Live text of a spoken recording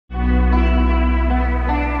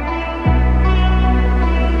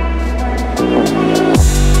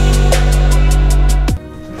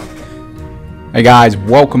Hey guys,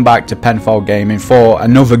 welcome back to Penfold Gaming for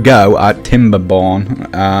another go at Timberborn.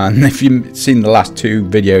 And if you've seen the last two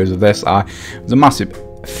videos of this, it was a massive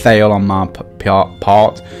fail on my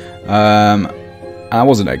part. And I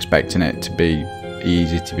wasn't expecting it to be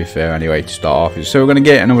easy, to be fair, anyway, to start off with. So we're going to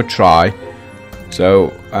get another try.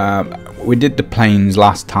 So we did the plains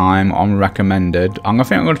last time on recommended. I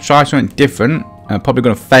think I'm going to try something different. I'm probably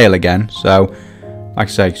going to fail again. So, like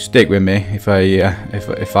I say, stick with me if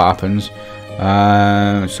that happens.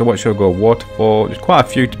 So what should I go? Waterfall. There's quite a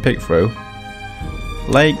few to pick through.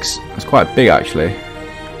 Lakes. That's quite big actually.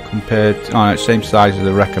 Compared to, oh, same size as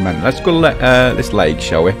the recommended. Let's go this lake,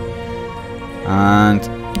 shall we?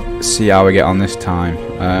 And see how we get on this time.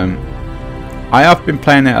 I have been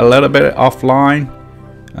playing it a little bit offline,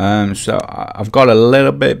 so I've got a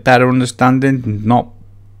little bit better understanding. Not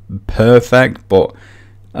perfect, but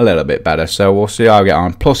a little bit better. So we'll see how I get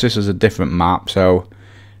on. Plus, this is a different map, so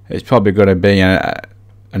it's probably going to be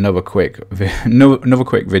another quick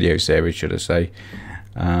video series, should I say?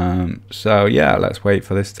 So yeah, let's wait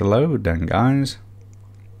for this to load, then, guys.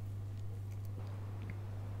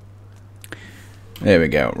 There we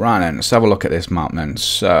go. Right then, let's have a look at this map then.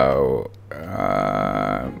 So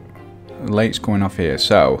the lake's going off here.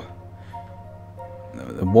 So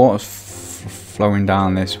the water's flowing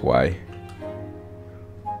down this way.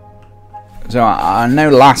 So I know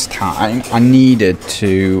last time I needed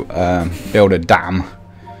to build a dam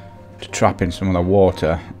to trap in some of the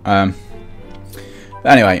water.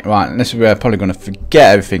 Anyway, right, this is where I'm probably going to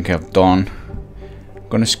forget everything I've done. I'm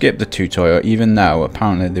going to skip the tutorial, even though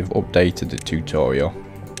apparently they've updated the tutorial,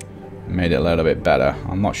 made it a little bit better.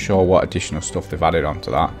 I'm not sure what additional stuff they've added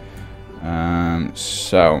onto that.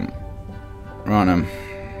 So, right.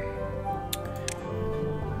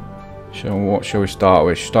 So what shall we start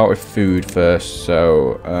with? Start with food first.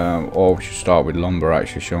 So, or we should start with lumber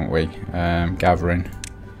actually, shouldn't we? Gathering.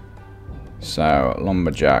 So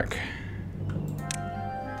lumberjack.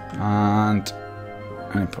 And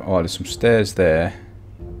oh, there's some stairs there.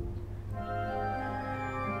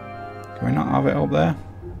 Can we not have it up there?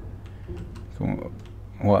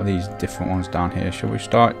 What are these different ones down here? Shall we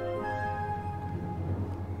start?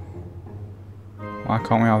 Why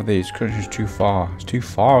can't we have these? Because it's too far. It's too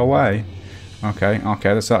far away. Okay,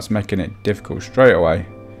 that's making it difficult straight away.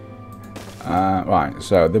 Right,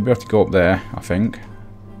 so they'll have to go up there, I think.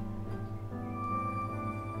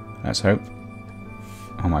 Let's hope.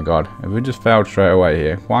 Oh my god, if we just failed straight away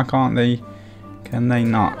here, why can't they? Can they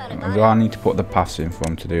not? Or do I need to put the paths in for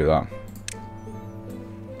them to do that?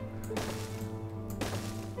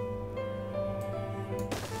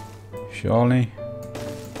 Surely.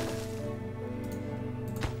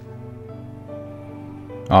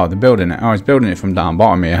 Oh, they're building it. Oh, he's building it from down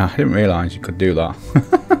bottom here. I didn't realise you could do that.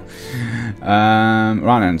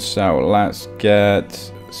 Right then, so let's get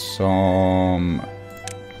some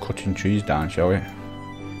cutting trees down, shall we?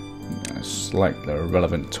 Select the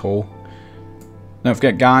relevant tool. Don't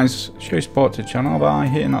forget, guys, show your support to the channel by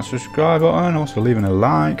hitting that subscribe button, also leaving a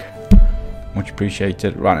like. Much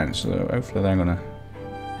appreciated. Right then, so hopefully they're gonna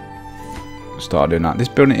start doing that. This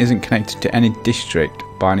building isn't connected to any district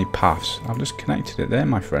by any paths. I've just connected it there,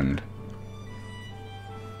 my friend.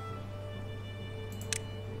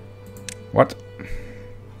 What?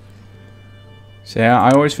 See,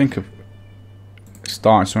 I always think of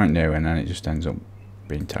starting something new and then it just ends up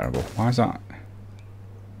being terrible. Why is that?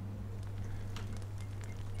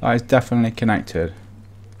 That is definitely connected.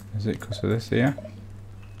 Is it because of this here?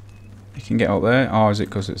 You can get up there. Oh, is it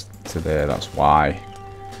because it's to there? That's why.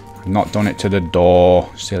 I've not done it to the door.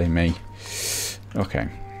 Silly me. Okay.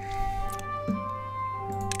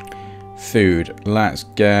 Food. Let's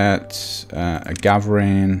get a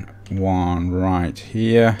gathering one right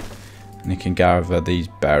here. And you can gather these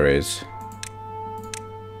berries.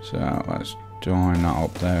 So let's join that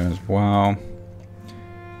up there as well.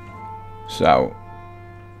 So.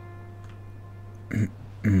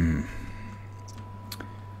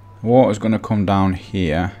 Water's going to come down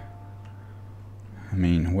here. I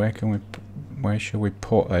mean, where should we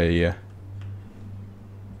put a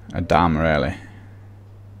dam, really?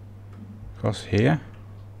 Across here?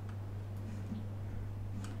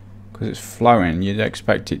 Because it's flowing, you'd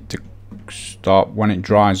expect it to stop when it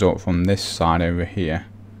dries up from this side over here.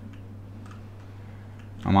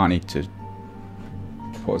 I might need to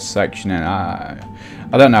put a section in. I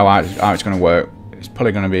don't know how it's going to work. It's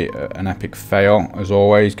probably going to be an epic fail, as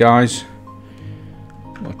always, guys.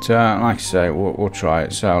 But like I say, we'll try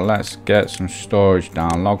it. So let's get some storage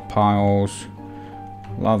down. Log piles.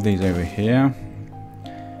 Love these over here.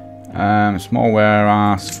 Small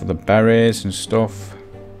warehouse for the berries and stuff.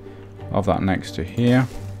 Love that next to here.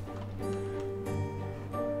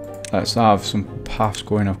 let's have some paths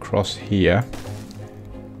going across here.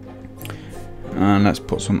 And let's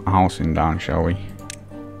put some housing down, shall we?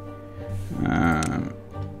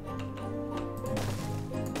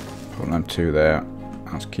 Put them two there.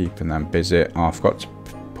 That's keeping them busy. Oh, I forgot to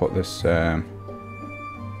put this to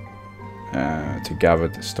gather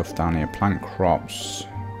the stuff down here. Plant crops.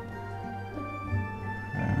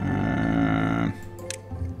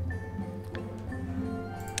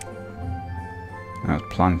 That's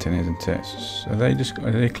planting, isn't it? So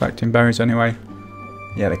are they collecting berries anyway?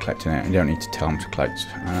 Yeah, they're collecting it. You don't need to tell them to collect.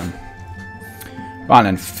 Right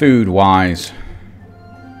then, food-wise.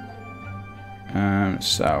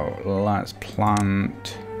 So let's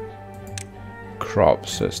plant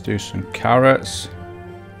crops. Let's do some carrots.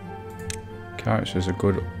 Carrots is a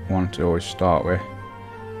good one to always start with.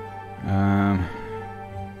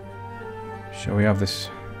 Shall we have this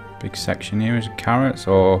big section here as carrots,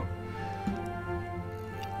 or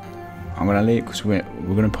I'm gonna leave because we're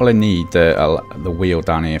gonna probably need the wheel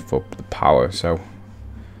down here for the power. So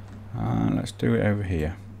let's do it over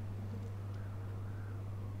here.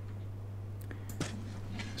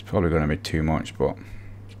 It's probably gonna be too much, but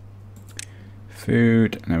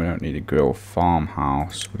food. No, we don't need a grill.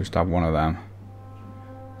 Farmhouse. We'll just have one of them.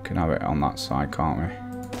 We can have it on that side, can't we?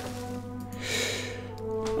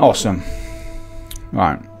 Awesome.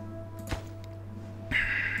 Right.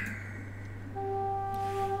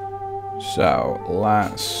 So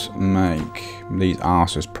let's make these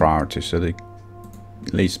arses priority, so they,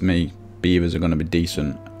 at least me beavers are going to be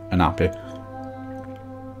decent and happy.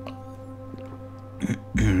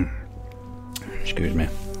 Excuse me,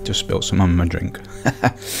 just spilled some on my drink.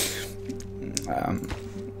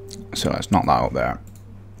 So let's knock that up there.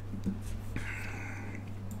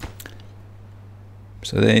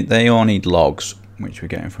 So they all need logs, which we're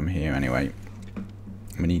getting from here anyway.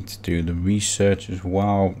 We need to do the research as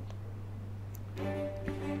well.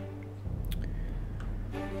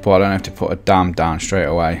 But I don't have to put a dam down straight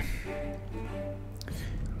away.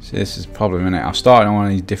 So this is the problem, innit? I've started on one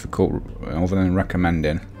of these difficult, other than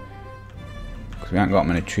recommending, because we haven't got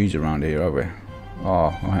many trees around here, have we?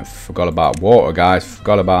 Oh, I forgot about water, guys.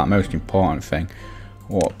 Forgot about the most important thing.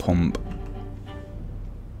 Water pump.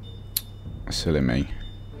 Silly me.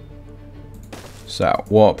 So,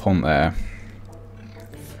 water pump there.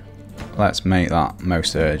 Let's make that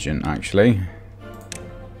most urgent, actually.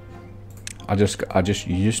 You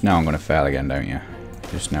just know I'm gonna fail again, don't you?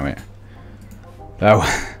 Just know it. So,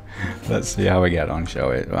 let's see how we get on, shall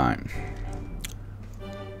we? Right.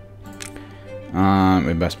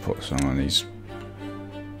 We best put some of these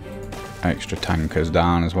extra tankers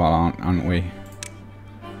down as well, aren't we?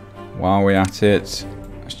 While we're at it,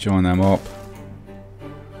 let's join them up.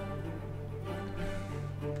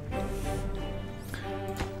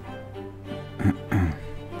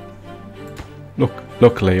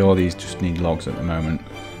 Luckily, all these just need logs at the moment.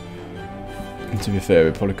 And to be fair, we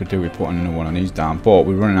probably could do with putting another one of these down, but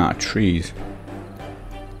we're running out of trees.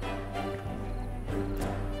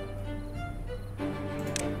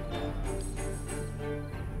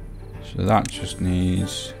 So that just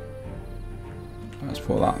needs... Let's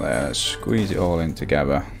put that there. Let's squeeze it all in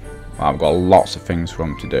together. Well, I've got lots of things for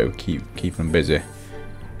them to do. Keep them busy.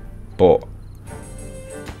 But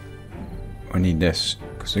we need this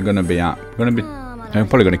because they're going to be I'm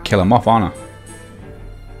probably going to kill them off, aren't I?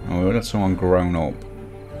 Oh, we've got someone grown up.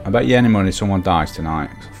 I bet you any money someone dies tonight.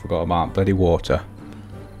 I forgot about bloody water.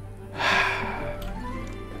 I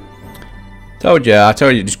told you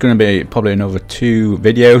it's going to be probably another 2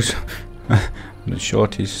 videos. The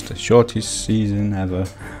shortest season ever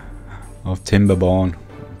of Timberborn.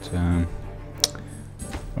 But,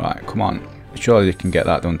 right, come on. Surely you can get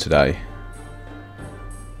that done today.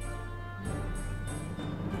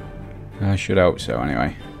 I should hope so,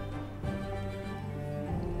 anyway.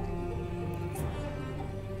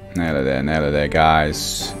 Nearly there,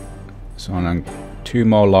 guys. So, 2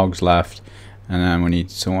 more logs left, and then we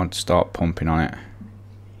need someone to start pumping on it.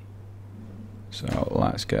 So,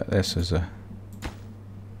 let's get this as a...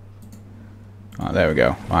 Right, there we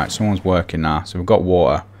go. Right, someone's working now. So, we've got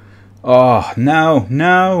water. Oh,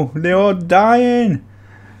 no, they're all dying.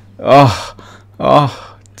 Oh,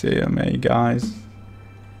 dear me, guys.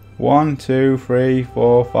 1, 2, 3,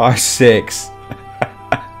 4, 5, 6.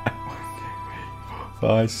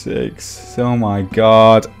 5, 6. Oh my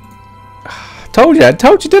god. I told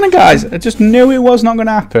you, didn't I, guys? I just knew it was not going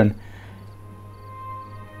to happen.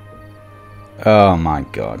 Oh my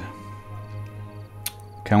god.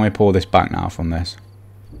 Can we pull this back now from this?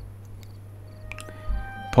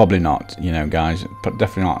 Probably not, you know, guys. But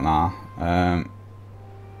definitely not now.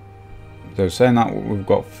 So saying that we've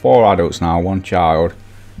got 4 adults now, 1 child.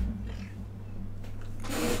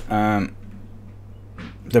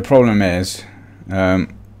 The problem is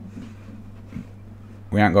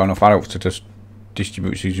we ain't got enough adults to just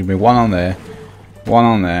distribute. So there'll be one on there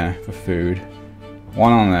for food,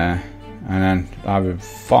 one on there, and then either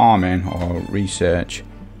farming or research.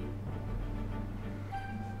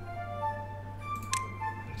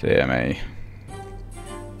 Dear me.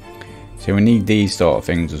 So we need these sort of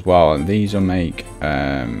things as well, and these will make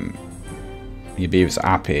your beavers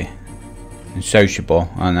happy and sociable,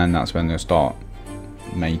 and then that's when they'll start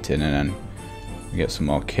mating, and then we get some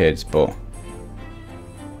more kids. But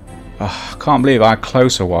I can't believe how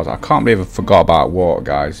close I was. I can't believe I forgot about water,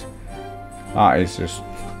 guys. That is just...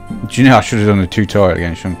 Do you know I should have done the tutorial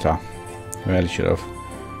again, shouldn't I? Really should have.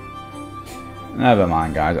 Never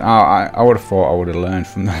mind, guys. I would have thought I would have learned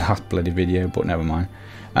from the last bloody video, but never mind.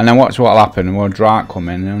 And then watch what'll happen, and we'll drought come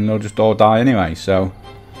in, and they'll just all die anyway. So,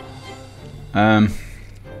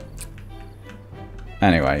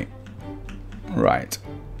 anyway, right.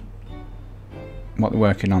 What they're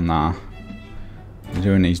working on now? They're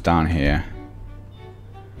doing these down here.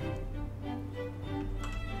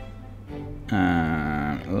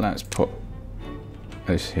 Let's put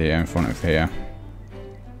this here in front of here.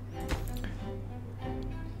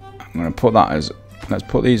 I'm going to put that as... Let's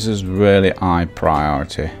put these as really high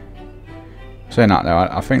priority. Saying that though,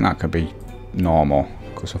 I think that could be normal,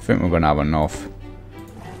 because I think we're going to have enough.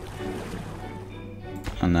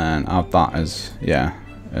 And then have that as, yeah,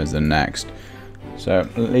 as the next. So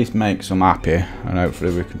at least make some happy, and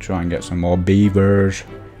hopefully we can try and get some more beavers.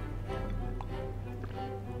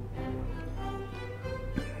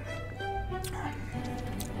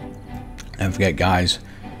 Don't forget, guys,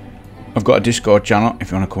 I've got a Discord channel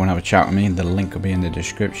if you want to come and have a chat with me. The link will be in the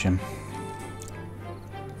description.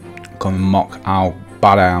 Come and mock how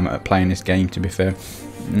bad I am at playing this game, to be fair.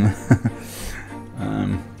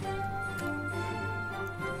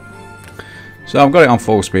 So I've got it on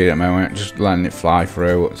full speed at the moment, just letting it fly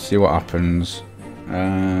through, see what happens,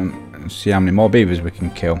 see how many more beavers we can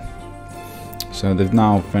kill. So they've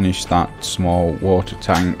now finished that small water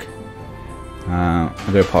tank. I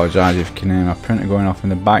do apologise if you can hear my printer going off in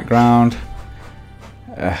the background.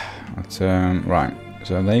 Right,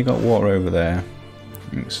 so they got water over there. I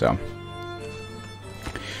think so.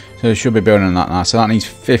 So they should be building that now. So that needs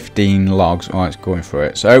 15 logs. Oh, it's going through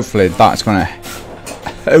it. So hopefully that's going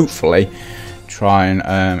to try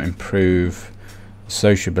and improve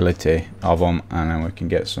sociability of them, and then we can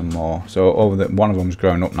get some more. So one of them's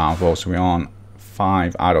grown up now as well. So we're on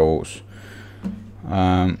 5 adults.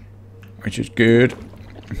 Which is good.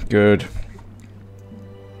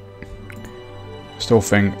 Still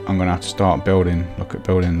think I'm gonna have to start building. Look at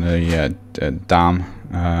building the dam.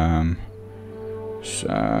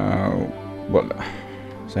 So, but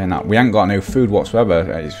saying that, we ain't got no food whatsoever.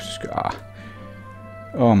 It's just,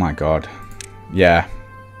 oh my god, yeah,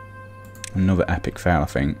 another epic fail. I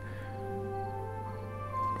think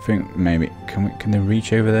maybe can they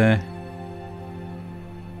reach over there?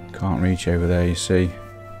 Can't reach over there. You see.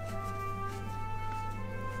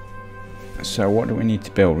 So what do we need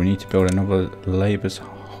to build? We need to build another labourer's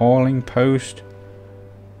hauling post.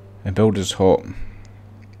 A builder's hut.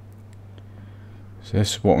 So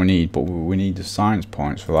this is what we need, but we need the science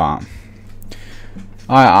points for that.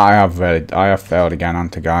 I have failed again,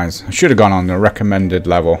 haven't I, guys? I should have gone on the recommended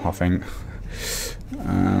level, I think.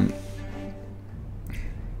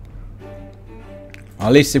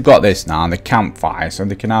 At least they've got this now, the campfire, so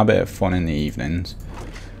they can have a bit of fun in the evenings.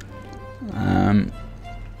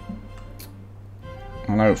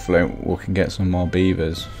 And hopefully we can get some more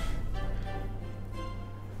beavers.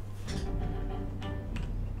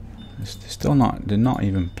 They're still not. They're not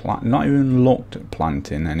even looked at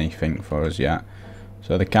planting anything for us yet.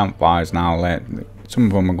 So the campfires now lit. Some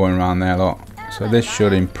of them are going around there. Look. So this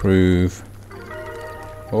should improve.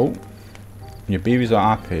 Oh, your beavers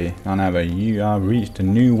are happy. Whenever you have reached a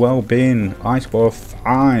new well-being high score of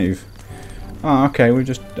 5. Oh, okay, we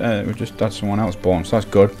just had someone else born, so that's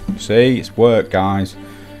good. See, it's work, guys.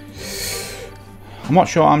 I'm not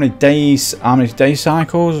sure how many day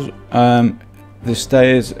cycles they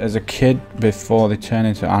stay as a kid before they turn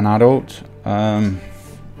into an adult. I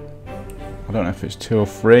don't know if it's 2 or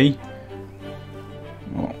 3.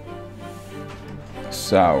 Oh.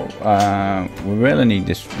 So we really need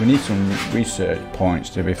this. We need some research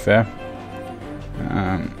points, to be fair.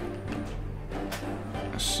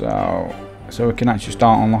 So we can actually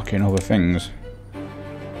start unlocking other things.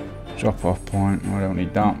 Drop off point, I don't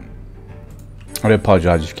need that. I do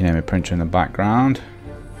apologise if you can hear me printer in the background.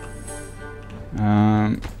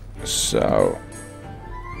 So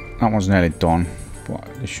that one's nearly done, but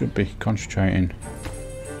they should be concentrating.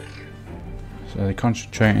 So they're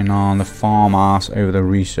concentrating on the farmhouse over the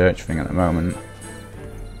research thing at the moment.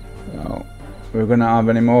 So we're gonna have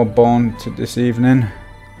any more born this evening.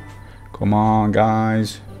 Come on,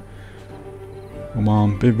 guys. Come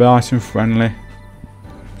on, be nice and friendly.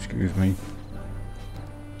 Excuse me.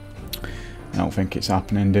 I don't think it's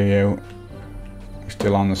happening, do you? We're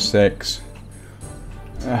still on the 6.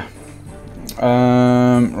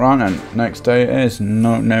 Right then, next day it is.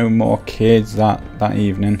 No more kids that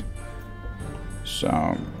evening. So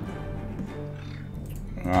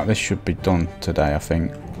right, this should be done today, I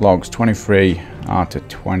think. Logs 23 out of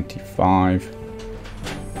 25.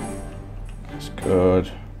 That's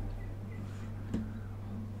good.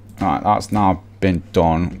 Right, that's now been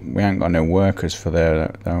done. We ain't got no workers for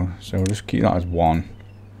there though, so we'll just keep that as 1.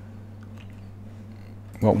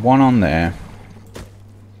 Got 1 on there.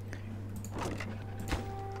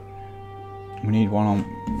 We need 1 on.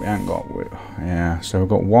 We ain't got. Yeah, so we've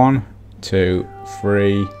got 1, 2,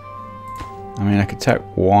 3. I mean, I could take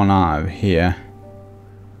 1 out of here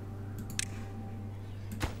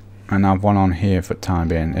and have 1 on here for the time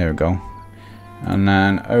being. There we go. And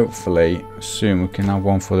then hopefully soon we can have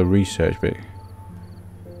 1 for the research bit.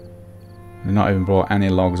 They've not even brought any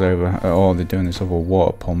logs over at all. They're doing this other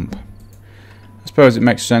water pump. I suppose it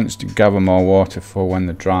makes sense to gather more water for when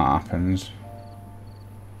the drought happens.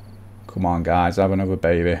 Come on, guys, have another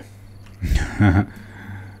baby.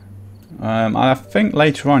 I think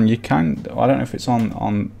later on you can. I don't know if it's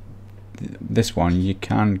on this one. You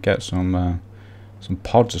can get some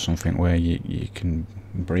pods or something where you can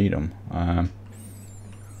breed them.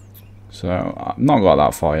 So I've not got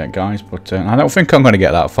that far yet, guys, but I don't think I'm going to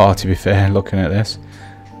get that far, to be fair, looking at this.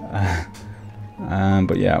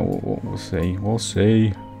 But yeah, we'll see. We'll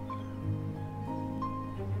see.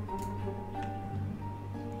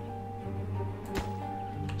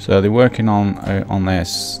 So they're working on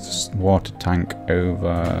this water tank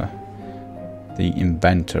over the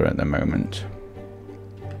inventor at the moment,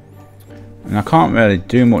 and I can't really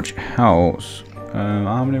do much else. I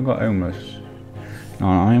haven't got homeless. No,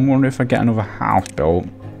 I wonder if I get another house built,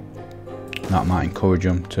 that might encourage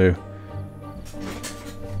them to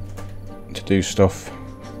do stuff.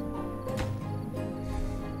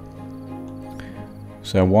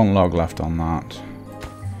 So 1 log left on that.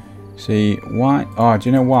 See why? Oh, do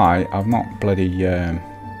you know why I've not bloody no,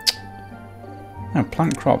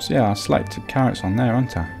 plant crops? Yeah, I selected carrots on there,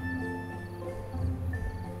 haven't I?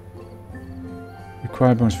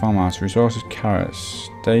 Required bonus farmhouse resources carrots.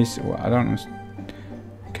 Days. I don't know.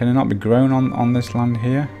 Can it not be grown on this land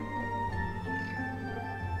here?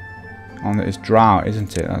 On this drought,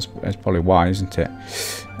 isn't it? That's probably why, isn't it?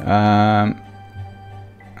 I'm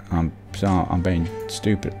being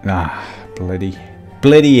stupid. Ah, bloody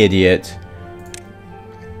idiot.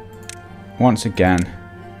 Once again,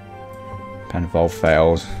 Penfold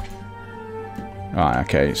fails. Right,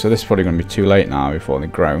 okay, so this is probably going to be too late now before they're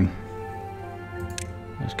grown.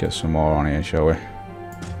 Let's get some more on here, shall we?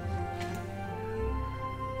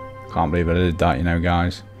 Can't believe I did that, you know,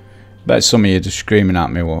 guys. Bet some of you are just screaming at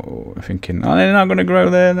me, thinking, oh, they're not going to grow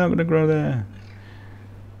there, they're not going to grow there.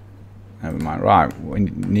 Never mind. Right, we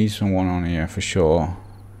need someone on here for sure.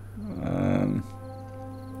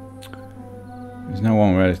 There's no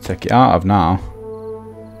one ready to take it out of now.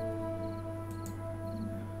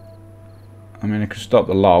 I mean, I could stop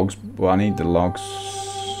the logs, but I need the logs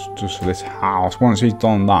just for this house. Once he's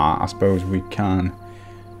done that, I suppose we can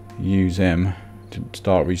use him to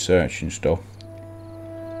start researching stuff.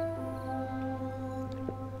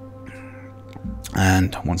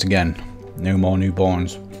 And once again, no more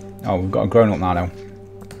newborns. Oh, we've got a grown up now though.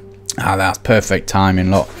 Ah, that's perfect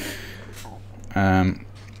timing, look.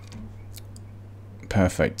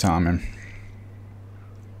 Perfect timing.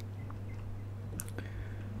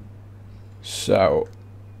 So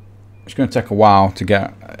it's going to take a while to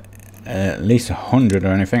get at least 100 or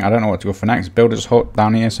anything. I don't know what to go for next. Builder's hut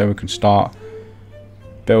down here so we can start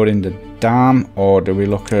building the dam, or do we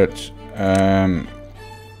look at the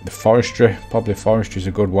forestry? Probably forestry is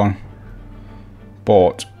a good one,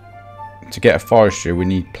 but to get a forestry we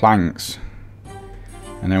need planks,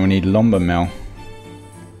 and then we need lumber mill.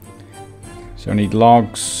 So we need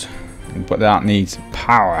logs, but that needs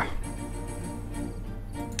power.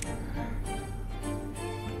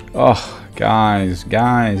 Oh, guys,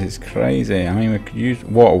 it's crazy. I mean, we could use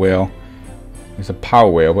water wheel. It's a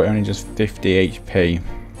power wheel, but only just 50 HP.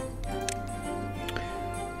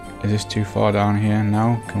 Is this too far down here?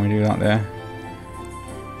 No? Can we do that there?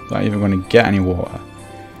 Not even going to get any water.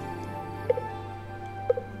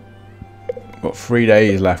 Got 3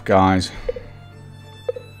 days left, guys.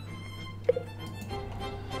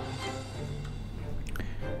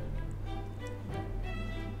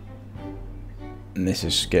 And this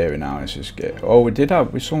is scary now. This is scary. Oh,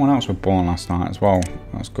 someone else was born last night as well.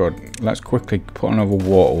 That's good. Let's quickly put another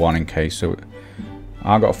water one in case. So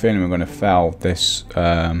I got a feeling we're going to fail this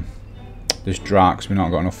this drought because we've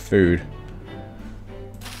not got enough food.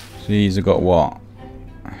 So these have got what?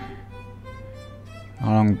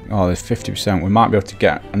 How long? Oh, there's 50%. We might be able to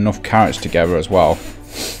get enough carrots together as well.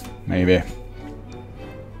 Maybe.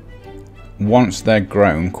 Once they're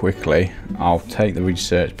grown quickly, I'll take the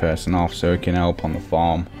research person off so he can help on the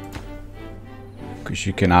farm. Because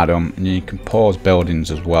you can add them and you can pause buildings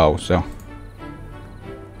as well. So,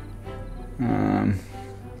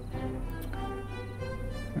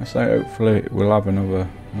 hopefully we'll have another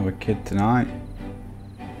kid tonight.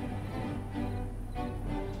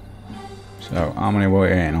 So how many we're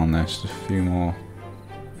in on this? A few more.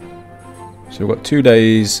 So we've got 2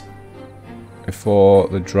 days before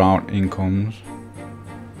the drought comes.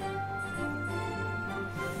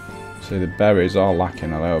 So the berries are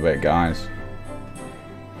lacking a little bit, guys.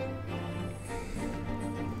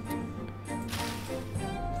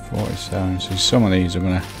 $47. So some of these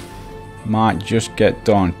are might just get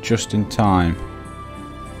done just in time.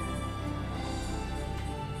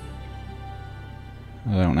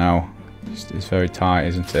 I don't know. It's very tight,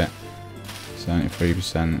 isn't it?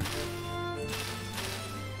 73%.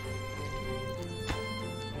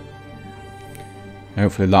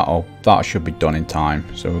 Hopefully that should be done in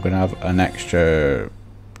time. So we're gonna have an extra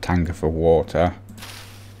tanker for water.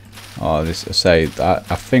 Oh, I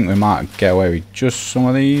think we might get away with just some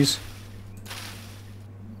of these.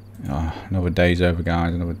 Oh, another day's over,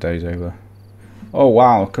 guys. Another day's over. Oh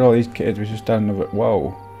wow! Look at all these kids. We just had another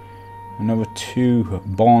 2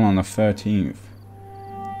 born on the 13th.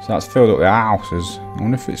 So that's filled up the houses. I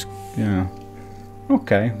wonder if it's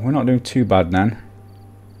okay. We're not doing too bad then.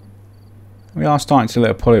 We are starting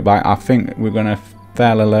to pull it back. I think we're gonna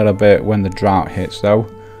fail a little bit when the drought hits, though.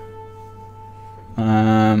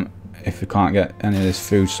 If we can't get any of this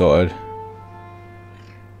food sorted.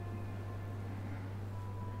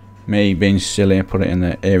 Me being silly, I put it in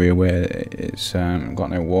the area where it's got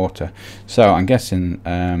no water. So I'm guessing,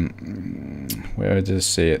 where does it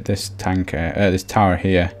see it? This tanker, this tower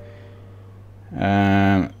here,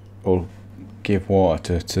 will give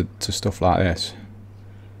water to stuff like this.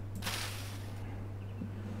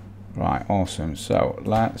 Right, awesome. So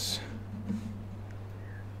let's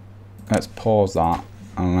pause that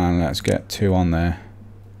and then let's get 2 on there.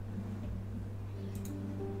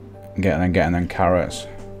 Getting them carrots.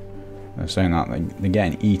 They're saying that they're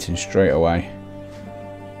getting eaten straight away.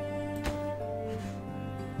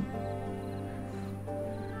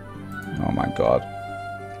 Oh my god.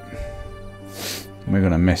 We're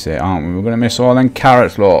gonna miss it, aren't we? We're gonna miss all them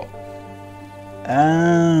carrots, look.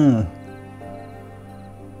 Oh.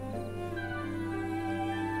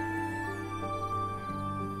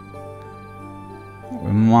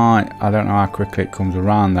 We might, I don't know how quickly it comes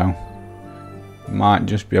around though. We might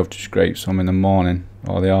just be able to scrape some in the morning.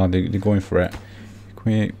 Oh, they're going for it.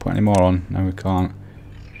 Can we put any more on? No, we can't.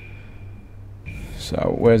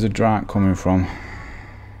 So, where's the drought coming from?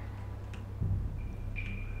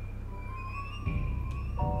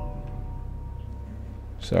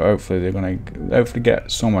 So hopefully they're gonna get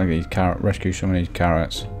some of these rescue some of these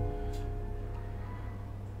carrots.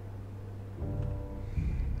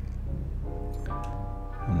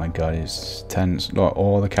 Oh my god, it's tense. Look,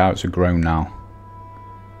 all the carrots are grown now.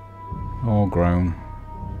 All grown.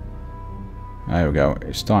 There we go.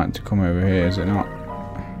 It's starting to come over here, is it not?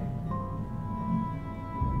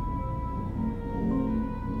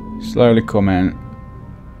 Slowly coming.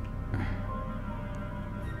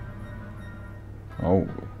 Oh.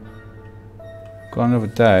 Got another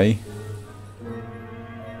day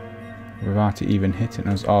without it even hitting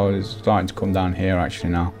us. Oh, it's starting to come down here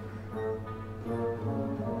actually now.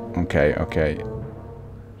 Okay, okay.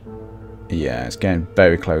 Yeah, it's getting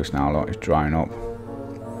very close now. Look, it's drying up.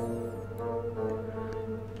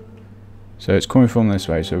 So it's coming from this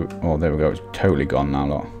way. So, oh, there we go. It's totally gone now.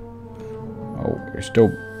 Look. Oh, it's still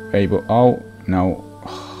able. Oh no.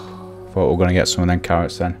 Thought we were gonna get some of them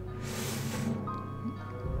carrots then.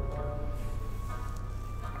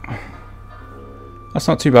 That's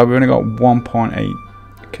not too bad. We've only got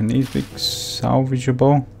 1.8. Can these be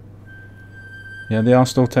salvageable? Yeah, they are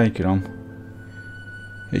still taking them.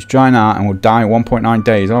 It's drying out and we'll die in 1.9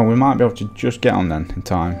 days. Oh, we might be able to just get on then in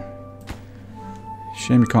time.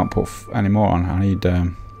 Shame we can't put any more on. I need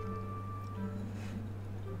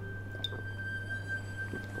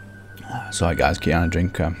sorry guys, get on a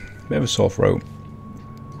drink. Bit of a sore throat.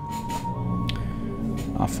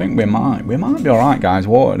 I think we might be alright guys.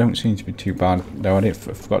 Water don't seem to be too bad though. I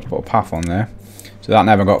forgot to put a path on there. So that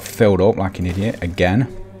never got filled up like an idiot again.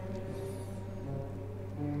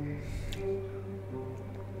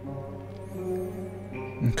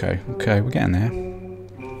 Okay, we're getting there.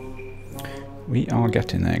 We are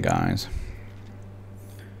getting there, guys.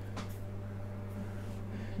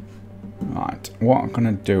 Right, what I'm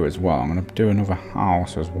going to do as well, I'm going to do another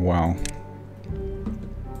house as well.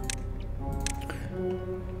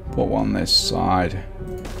 Put one on this side.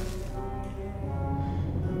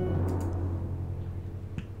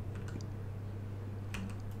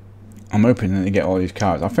 I'm hoping that they get all these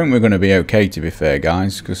carrots. I think we're going to be okay, to be fair,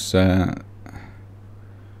 guys, because there's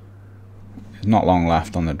not long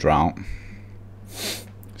left on the drought.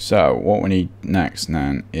 So what we need next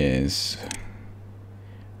then is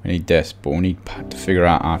we need this, but we need to figure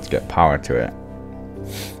out how to get power to it.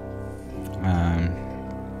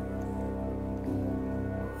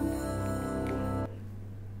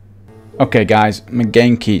 Okay guys, my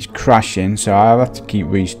game keeps crashing, so I have to keep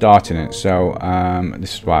restarting it. So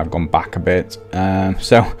this is why I've gone back a bit.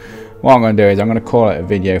 So what I'm going to do is I'm going to call it a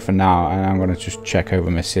video for now, and I'm going to just check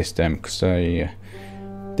over my system, because I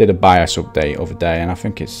did a BIOS update the other day, and I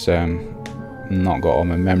think it's not got all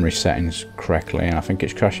my memory settings correctly, and I think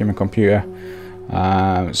it's crashing my computer.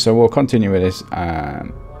 So we'll continue with this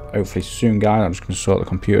hopefully soon, guys. I'm just going to sort the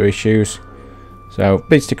computer issues. So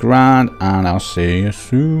please stick around, and I'll see you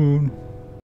soon.